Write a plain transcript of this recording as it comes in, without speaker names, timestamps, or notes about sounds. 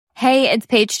Hey, it's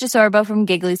Paige DeSorbo from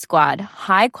Giggly Squad.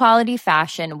 High quality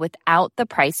fashion without the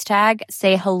price tag.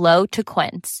 Say hello to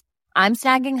Quince. I'm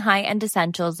snagging high-end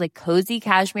essentials like cozy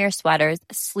cashmere sweaters,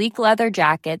 sleek leather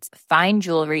jackets, fine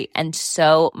jewelry, and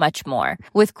so much more.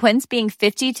 With Quince being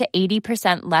 50 to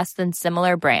 80% less than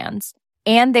similar brands.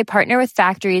 And they partner with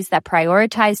factories that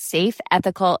prioritize safe,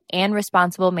 ethical, and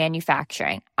responsible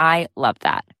manufacturing. I love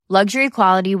that. Luxury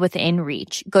quality within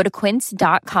reach. Go to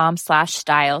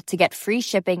quince.com/style to get free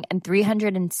shipping and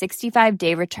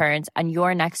 365-day returns on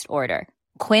your next order.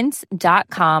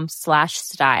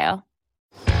 Quince.com/style.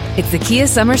 It's the Kia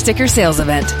Summer Sticker Sales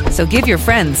Event, so give your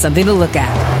friends something to look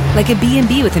at. Like a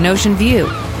B&B with an ocean view,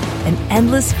 an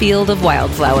endless field of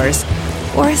wildflowers,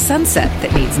 or a sunset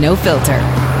that needs no filter.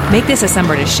 Make this a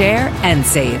summer to share and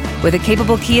save with a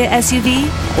capable Kia SUV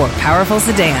or powerful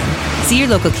sedan. See your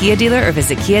local Kia dealer or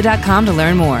visit kia.com to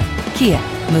learn more. Kia,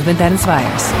 movement that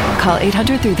inspires. Call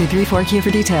 800-3334-KIA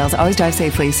for details. Always drive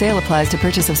safely. Sale applies to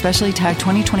purchase of specially tagged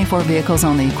 2024 vehicles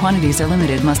only. Quantities are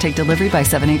limited. Must take delivery by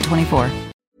 7/8/24.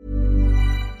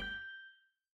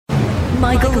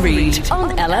 Michael Reid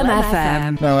on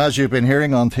LMFM. Now, as you've been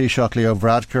hearing on Taoiseach Leo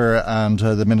Varadkar and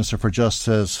the Minister for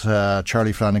Justice,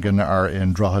 Charlie Flanagan, are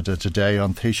in Drogheda today.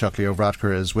 On Taoiseach Leo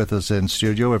Varadkar is with us in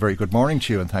studio. A very good morning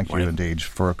to you, and thank you indeed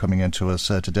for coming into us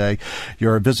today.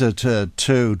 Your visit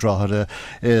to Drogheda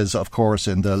is, of course,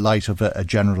 in the light of a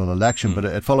general election, but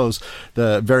it follows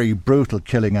the very brutal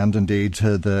killing and indeed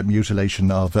the mutilation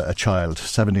of a child,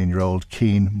 17-year-old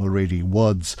Cian Mulready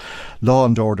Woods. Law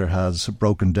and order has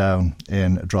broken down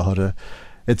in Drogheda.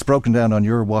 It's broken down on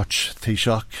your watch,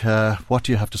 Taoiseach. What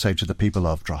do you have to say to the people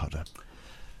of Drogheda?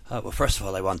 Well, first of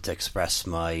all, I want to express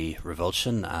my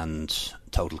revulsion and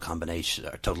total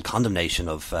condemnation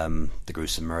of the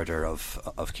gruesome murder of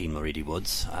Cian Mulready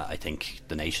Woods. I think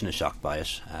the nation is shocked by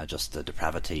it. Just the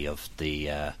depravity of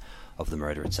the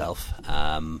murder itself.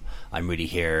 I'm really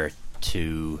here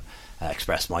to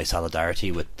express my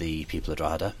solidarity with the people of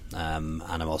Drogheda, and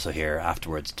I'm also here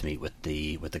afterwards to meet with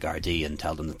the Gardaí and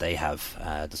tell them that they have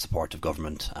the support of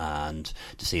government and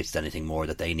to see if there's anything more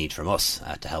that they need from us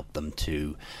to help them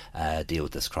to deal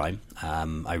with this crime.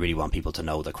 I really want people to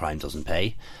know that crime doesn't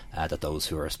pay, that those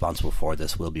who are responsible for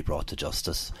this will be brought to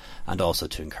justice, and also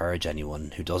to encourage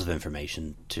anyone who does have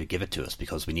information to give it to us,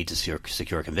 because we need to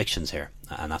secure convictions here,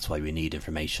 and that's why we need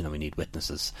information and we need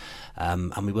witnesses,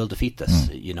 and we will defeat this.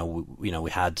 We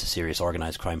had a serious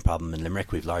organised crime problem in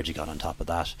Limerick. We've largely got on top of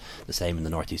that. The same in the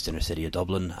northeast inner city of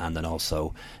Dublin, and then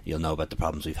also you'll know about the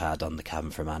problems we've had on the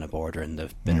Cavan-Fermanagh border, and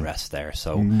there've been arrests there.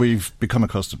 So we've become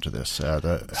accustomed to this.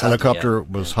 The helicopter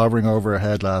was hovering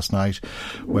overhead last night.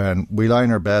 When we lie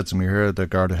in our beds and we hear the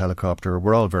Garda helicopter,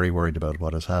 we're all very worried about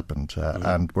what has happened,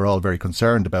 and we're all very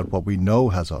concerned about what we know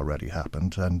has already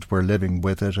happened, and we're living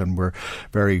with it, and we're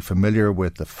very familiar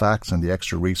with the facts and the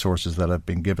extra resources that have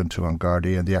been given to An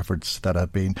Gardaí and the efforts that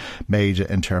have been made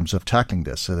in terms of tackling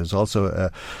this. So there's also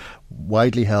a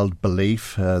widely held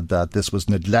belief that this was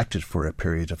neglected for a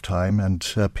period of time, and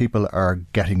people are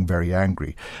getting very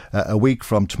angry. A week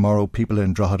from tomorrow, people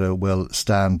in Drogheda will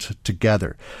stand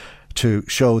together to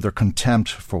show their contempt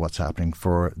for what's happening,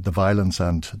 for the violence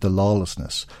and the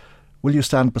lawlessness. Will you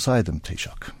stand beside them,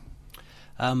 Taoiseach?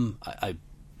 I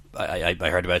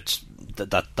heard about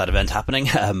that event happening.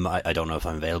 I don't know if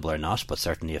I'm available or not, but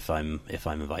certainly if I'm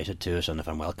invited to it and if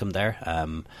I'm welcome there,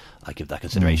 I give that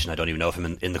consideration. I don't even know if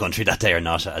I'm in the country that day or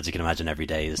not. As you can imagine, every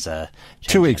day is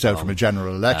 2 weeks out from a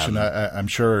general election. I'm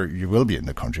sure you will be in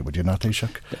the country, would you not,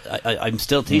 Taoiseach? I'm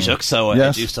still Taoiseach, so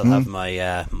yes. I do still have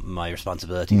my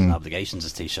responsibilities and obligations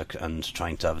as Taoiseach, and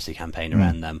trying to obviously campaign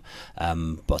around them.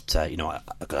 But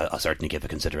I'll certainly give a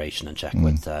consideration and check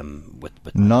with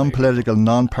non-political,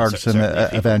 non-partisan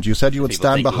event. You said you would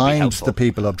stand behind the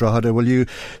people of Drogheda. Will you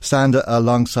stand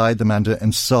alongside them and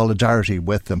in solidarity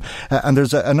with them? And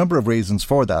there's a number of reasons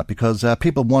for that, because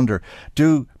people wonder,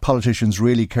 do politicians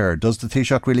really care? Does the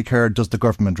Taoiseach really care? Does the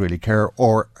government really care?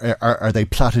 Or are they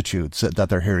platitudes that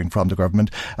they're hearing from the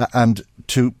government? And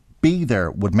to be there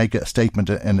would make a statement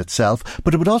in itself,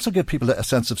 but it would also give people a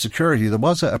sense of security. There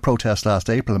was a protest last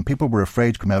April and people were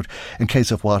afraid to come out in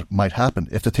case of what might happen.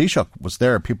 If the Taoiseach was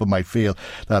there, people might feel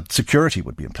that security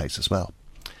would be in place as well.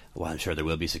 Well, I'm sure there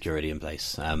will be security in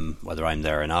place. Whether I'm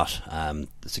there or not, the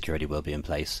security will be in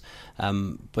place.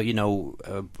 But,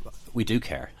 we do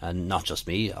care, and not just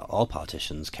me. All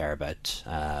politicians care about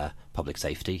public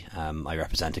safety. I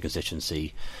represent a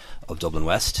constituency of Dublin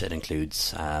West. It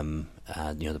includes, the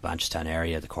Blanchetown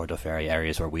area, the Corduff area,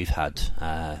 areas where we've had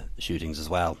shootings as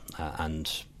well,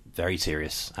 and very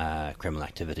serious criminal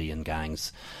activity in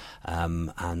gangs,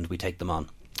 and we take them on.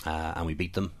 and we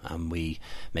beat them, and we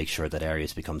make sure that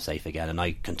areas become safe again. And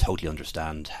I can totally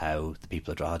understand how the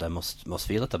people of Drogheda must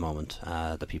feel at the moment.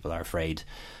 The people are afraid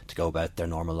to go about their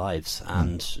normal lives,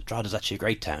 and Drogheda is actually a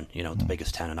great town, the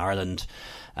biggest town in Ireland.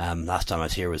 Last time I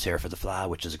was here for the FLA,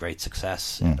 which is a great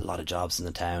success. A lot of jobs in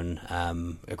the town,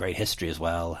 a great history as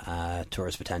well,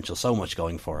 tourist potential, so much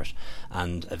going for it.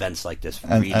 And events like this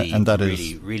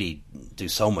really do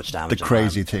so much damage. The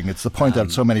crazy thing, it's the point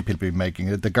that so many people are making.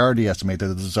 The Gardaí estimate that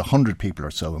there's 100 people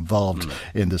or so involved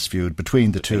in this feud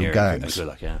between the two gangs.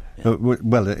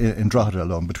 Well, in Drogheda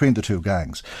alone, between the two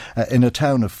gangs. In a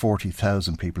town of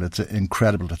 40,000 people, it's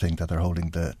incredible to think that they're holding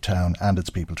the town and its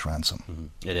people to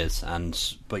ransom. It is,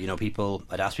 but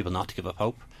I'd ask people not to give up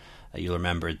hope. You'll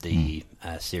remember the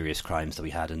serious crimes that we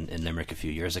had in Limerick a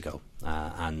few years ago,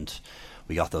 and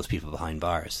we got those people behind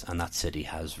bars, and that city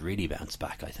has really bounced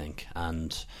back, I think.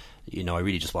 And I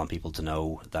really just want people to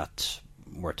know that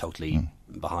we're totally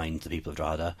behind the people of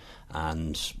Drogheda,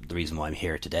 and the reason why I'm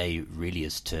here today really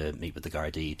is to meet with the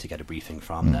Gardaí to get a briefing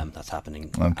from them. That's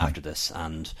happening after this.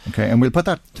 And we'll put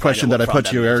that question that I put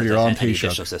to you earlier on, any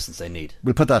additional assistance they need.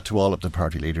 We'll put that to all of the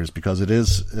party leaders, because it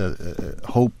is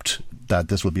hoped that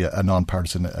this will be a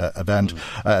non-partisan event.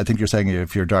 I think you're saying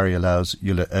if your diary allows,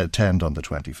 you'll attend on the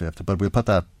 25th, but we'll put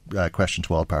that question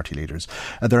to all party leaders.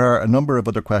 There are a number of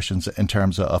other questions in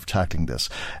terms of tackling this.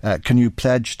 Can you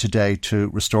pledge today to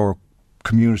restore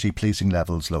community policing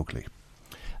levels locally?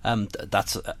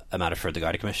 That's a matter for the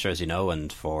Garda Commissioner, as you know,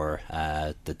 and for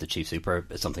the Chief Super.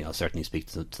 It's something I'll certainly speak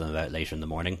to them about later in the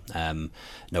morning.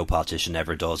 No politician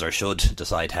ever does or should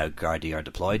decide how Gardaí are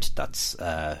deployed. That's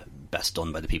best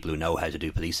done by the people who know how to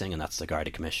do policing, and that's the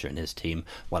Garda Commissioner and his team.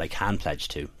 What I can pledge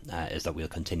to is that we'll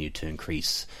continue to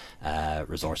increase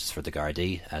resources for the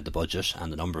Gardaí, the budget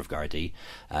and the number of Gardaí.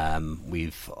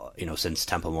 We've, since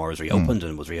Templemore was reopened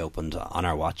and was reopened on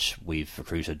our watch, we've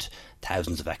recruited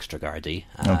thousands of extra Gardaí.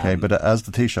 Okay, but as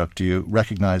the Taoiseach, do you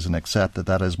recognise and accept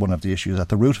that is one of the issues at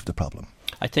the root of the problem?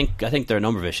 I think there are a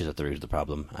number of issues at the root of the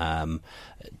problem.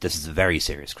 This is a very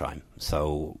serious crime.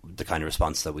 So the kind of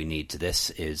response that we need to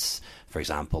this is, for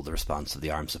example, the response of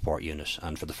the Armed Support Unit.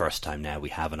 And for the first time now, we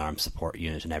have an Armed Support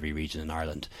Unit in every region in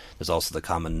Ireland. There's also the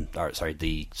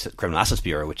Criminal Assets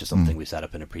Bureau, which is something we set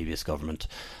up in a previous government,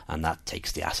 and that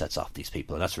takes the assets off these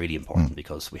people. And that's really important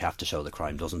because we have to show the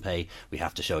crime doesn't pay. We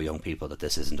have to show young people that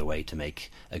this isn't a way to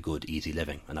make a good, easy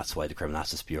living. And that's why the Criminal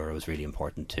Assets Bureau is really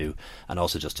important too. And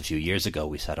also just a few years ago,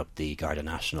 we set up the Garda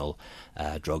National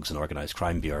Drugs and Organised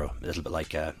Crime Bureau, a little bit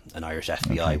like an Irish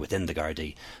FBI within the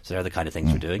Gardaí. So they're the kind of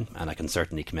things we're doing, and I can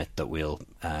certainly commit that we'll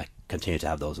continue to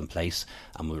have those in place,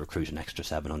 and we'll recruit an extra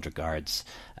 700 guards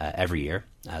every year.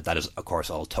 That is, of course,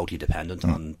 all totally dependent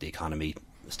on the economy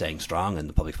staying strong and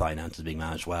the public finances being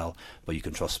managed well, but you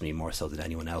can trust me more so than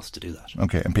anyone else to do that.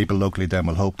 Okay, and people locally then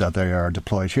will hope that they are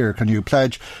deployed here. Can you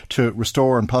pledge to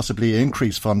restore and possibly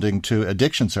increase funding to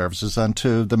addiction services and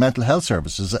to the mental health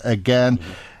services? Again,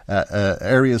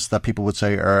 areas that people would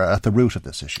say are at the root of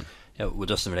this issue. Yeah, well,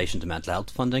 just in relation to mental health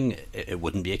funding, it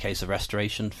wouldn't be a case of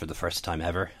restoration. For the first time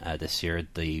ever this year,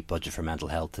 the budget for mental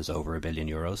health is over €1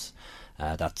 billion.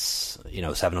 That's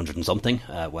 700 and something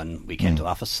when we came to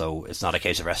office, so it's not a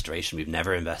case of restoration. We've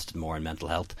never invested more in mental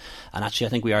health, and actually I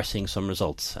think we are seeing some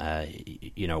results. I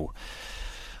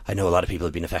know a lot of people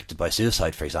have been affected by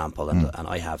suicide, for example, and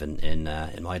I have in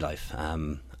my life.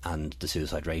 And the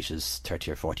suicide rate is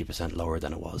 30 or 40% lower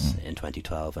than it was in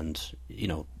 2012, and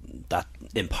that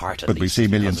in part. But we see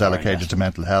millions allocated to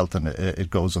mental health, and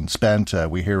it goes unspent.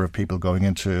 We hear of people going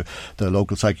into the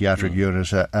local psychiatric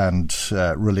unit and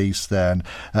release then,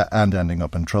 and ending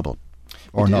up in trouble.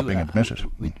 Or not being admitted.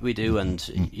 We do, and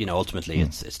ultimately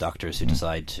it's doctors who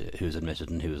decide who's admitted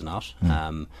and who is not.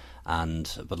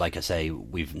 But like I say,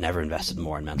 we've never invested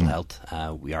more in mental health.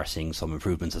 We are seeing some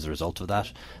improvements as a result of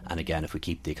that. And again, if we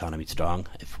keep the economy strong,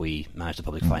 if we manage the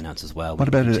public finances well. What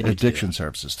about addiction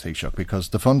services, Taoiseach? Because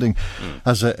the funding,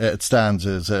 as it stands,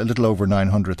 is a little over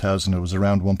 900,000. It was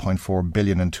around 1.4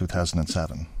 billion in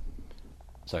 2007.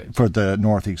 Sorry, for the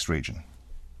North East region.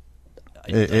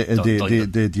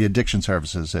 The addiction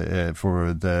services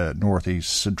for the North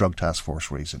East Drug Task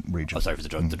Force region. Oh, sorry, for the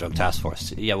drug task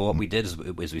force. Yeah, well, what we did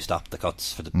is we stopped the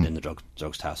cuts for in the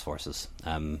drugs task forces.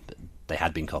 They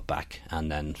had been cut back,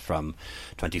 and then from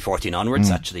 2014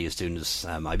 onwards, actually, as soon as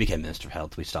I became Minister of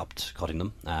Health, we stopped cutting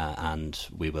them, and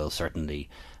we will certainly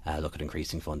look at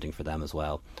increasing funding for them as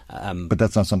well. But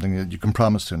that's not something that you can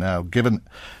promise to now, given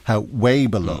how way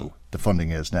below the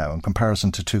funding is now in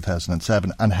comparison to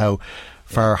 2007 and how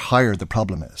far higher the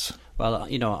problem is. Well,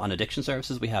 on addiction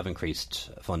services, we have increased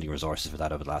funding resources for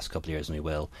that over the last couple of years, and we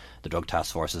will. The drug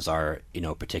task forces are,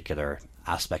 a particular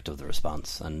aspect of the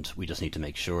response, and we just need to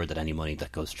make sure that any money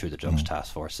that goes through the drugs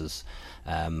task forces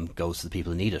goes to the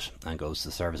people who need it and goes to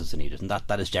the services who need it, and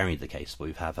that is generally the case. But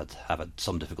we've had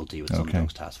some difficulty with some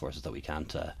drugs task forces that we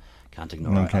can't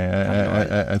ignore.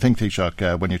 Okay, I think,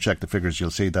 Taoiseach, when you check the figures, you'll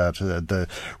see that the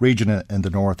region in the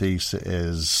northeast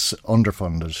is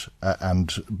underfunded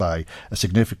and by a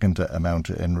significant amount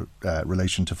in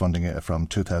relation to funding it from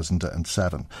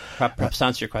 2007. Perhaps to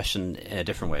answer your question in a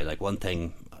different way, like one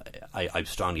thing I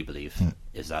strongly believe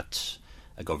is that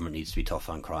a government needs to be tough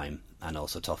on crime and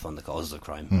also tough on the causes of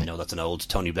crime. I know that's an old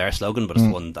Tony Blair slogan, but it's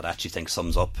one that I actually think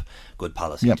sums up good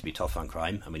policy to be tough on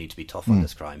crime, and we need to be tough on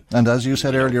this crime. And as you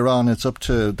said earlier on, it's up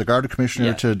to the Garda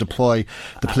Commissioner to deploy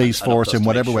the police force in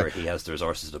whatever way. He has the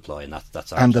resources to deploy, and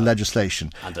that's our and job. the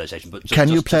legislation. But can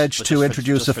you pledge to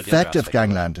introduce effective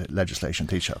gangland legislation,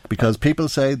 Taoiseach? Because people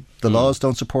say the laws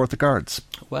don't support the guards.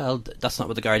 Well, that's not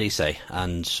what the Gardaí say,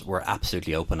 and we're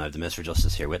absolutely open. I have the Minister of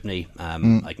Justice here with me.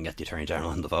 I can get the Attorney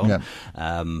General on the phone.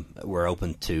 We're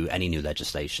open to any new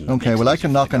legislation. Okay, well, I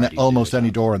can knock on almost any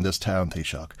door in this town,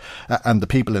 Taoiseach, and the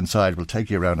people inside will take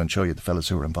you around and show you the fellas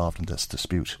who are involved in this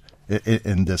dispute,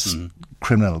 in this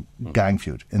criminal gang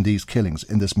feud, in these killings,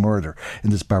 in this murder,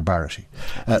 in this barbarity.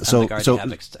 So the Gardaí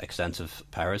have extensive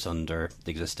powers under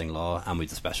the existing law, and with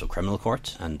the Special Criminal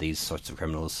Court, and these sorts of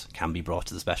criminals can be brought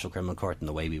to the Special Criminal Court in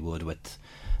the way we would with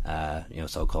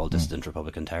so-called dissident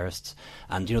Republican terrorists,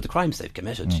 and the crimes they've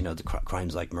committed, the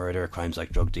crimes like murder, crimes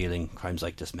like drug dealing, crimes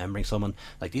like dismembering someone,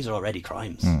 like these are already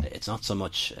crimes. It's not so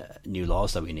much new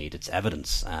laws that we need, it's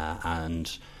evidence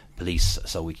and police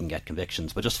so we can get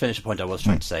convictions. But just to finish the point I was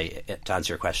trying to say, to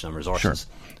answer your question on resources,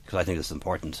 because I think this is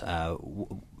important.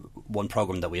 One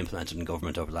programme that we implemented in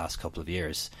government over the last couple of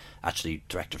years, actually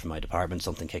directed from my department,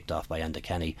 something kicked off by Enda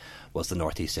Kenny, was the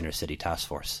North East Inner City Task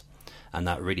Force. And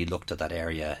that really looked at that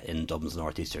area in Dublin's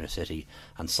northeast inner city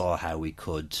and saw how we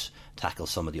could tackle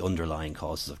some of the underlying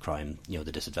causes of crime, the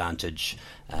disadvantage,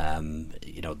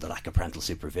 the lack of parental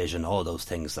supervision, all of those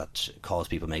things that cause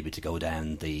people maybe to go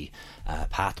down the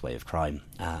pathway of crime.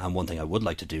 And one thing I would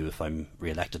like to do if I'm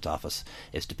re-elected to office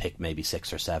is to pick maybe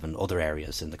 6 or 7 other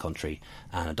areas in the country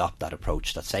and adopt that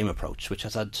approach, that same approach, which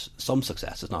has had some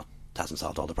success. It hasn't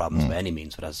solved all the problems by any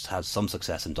means, but has some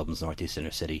success in Dublin's northeast inner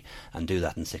city, and do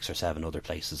that in 6 or 7 other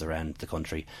places around the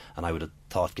country. And I would have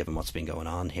thought, given what's been going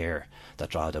on here,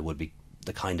 that Drogheda would be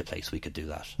the kind of place we could do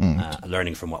that,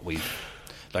 learning from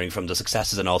the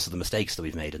successes and also the mistakes that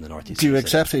we've made in the northeast. Do you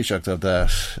accept, Taoiseach,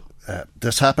 that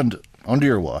this happened under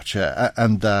your watch,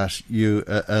 and that you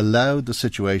allowed the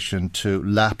situation to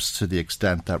lapse to the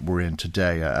extent that we're in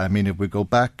today? I mean, if we go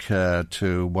back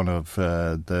to one of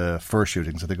the first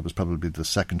shootings, I think it was probably the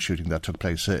second shooting that took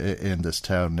place in this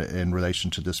town in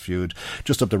relation to this feud,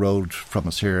 just up the road from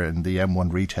us here in the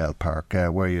M1 Retail Park,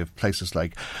 where you have places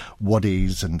like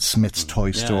Woody's and Smith's Toy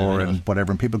Store and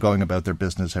whatever, and people going about their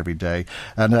business every day.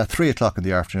 And at 3 o'clock in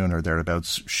the afternoon or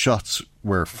thereabouts, shots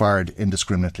were fired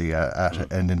indiscriminately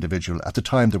at an individual. At the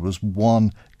time, there was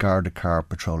one Garda car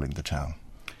patrolling the town.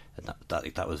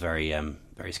 That was very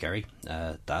very scary.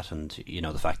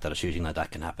 The fact that a shooting like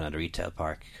that can happen at a retail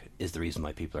park is the reason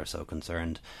why people are so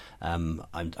concerned.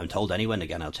 I'm told anyway, and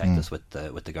again I'll check this with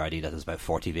the Gardaí, that there's about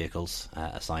 40 vehicles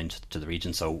assigned to the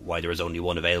region. So why there was only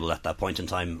one available at that point in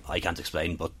time, I can't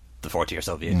explain, but the 40 or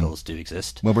so vehicles do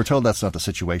exist. Well, we're told that's not the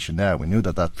situation now. We knew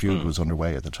that feud was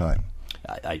underway at the time.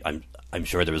 I'm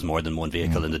sure there was more than one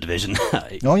vehicle in the division.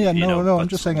 I'm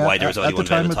just saying why there was only one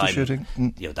at the time. shooting.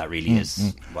 That really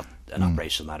is what an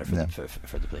operational matter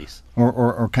for the police.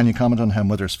 Or can you comment on how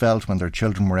mothers felt when their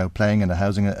children were out playing in a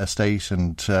housing estate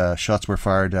and shots were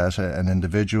fired at an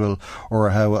individual,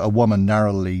 or how a woman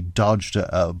narrowly dodged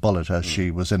a bullet as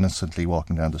she was innocently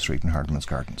walking down the street in Hardman's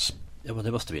Gardens? Yeah, well,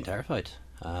 they must have been terrified.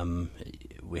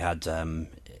 We had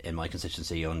in my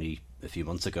constituency only a few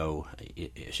months ago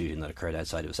a shooting that occurred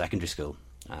outside of a secondary school,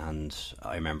 and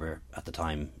I remember at the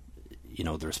time,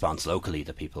 the response locally,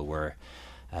 that people were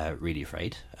really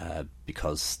afraid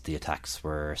because the attacks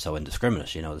were so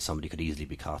indiscriminate. That somebody could easily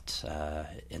be caught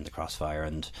in the crossfire,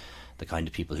 and the kind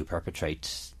of people who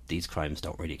perpetrate these crimes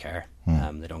don't really care.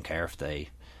 They don't care if they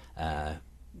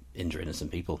injure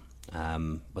innocent people.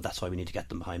 But that's why we need to get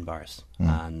them behind bars,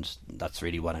 and that's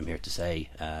really what I'm here to say,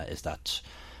 is that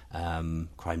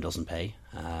crime doesn't pay,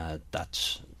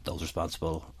 that those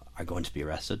responsible are going to be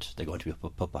arrested. They're going to be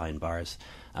put behind bars,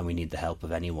 and we need the help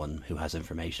of anyone who has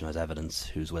information, has evidence,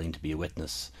 who's willing to be a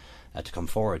witness, to come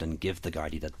forward and give the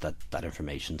Gardaí that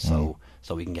information, so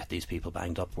we can get these people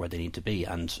banged up where they need to be.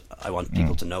 And I want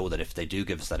people to know that if they do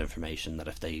give us that information, that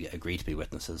if they agree to be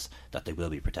witnesses, that they will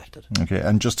be protected. Okay,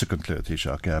 and just to conclude,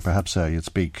 Taoiseach, perhaps you'd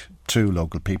speak to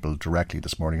local people directly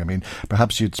this morning. I mean,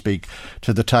 perhaps you'd speak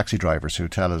to the taxi drivers who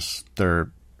tell us they're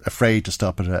afraid to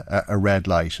stop at a red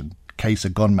light in case a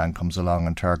gunman comes along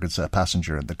and targets a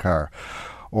passenger in the car.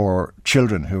 Or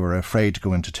children who are afraid to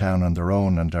go into town on their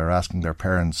own and are asking their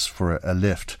parents for a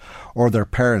lift, or their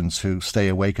parents who stay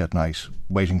awake at night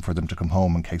waiting for them to come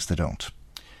home in case they don't.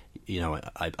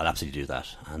 I'll absolutely do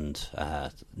that, and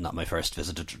not my first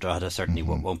visit to Drogheda, certainly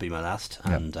won't be my last,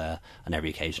 and on every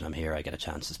occasion I'm here I get a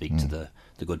chance to speak to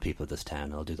the good people of this town,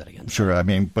 and I'll do that again. Sure, I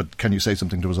mean, but can you say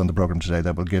something to us on the programme today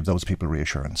that will give those people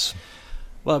reassurance?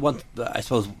 Well, I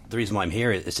suppose the reason why I'm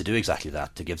here is to do exactly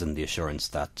that, to give them the assurance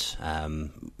that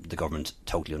the government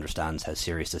totally understands how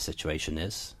serious this situation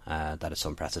is, that it's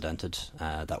unprecedented,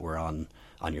 that we're on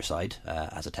your side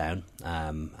as a town.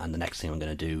 And the next thing I'm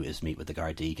going to do is meet with the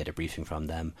Gardaí, get a briefing from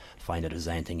them, find out if there's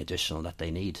anything additional that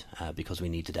they need, because we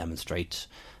need to demonstrate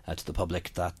to the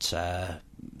public that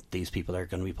these people are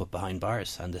going to be put behind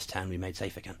bars and this town be made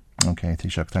safe again. Okay,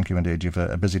 Taoiseach, thank you indeed. You've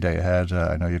a busy day ahead.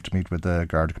 I know you have to meet with the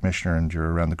Garda Commissioner and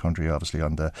you're around the country, obviously,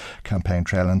 on the campaign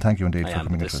trail. And thank you indeed for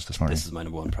coming into us this morning. This is my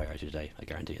number one priority today, I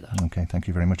guarantee you that. Okay, thank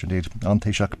you very much indeed. On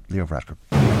Taoiseach, Leo Varadkar.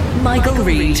 Michael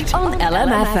Reid on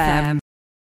LMFM.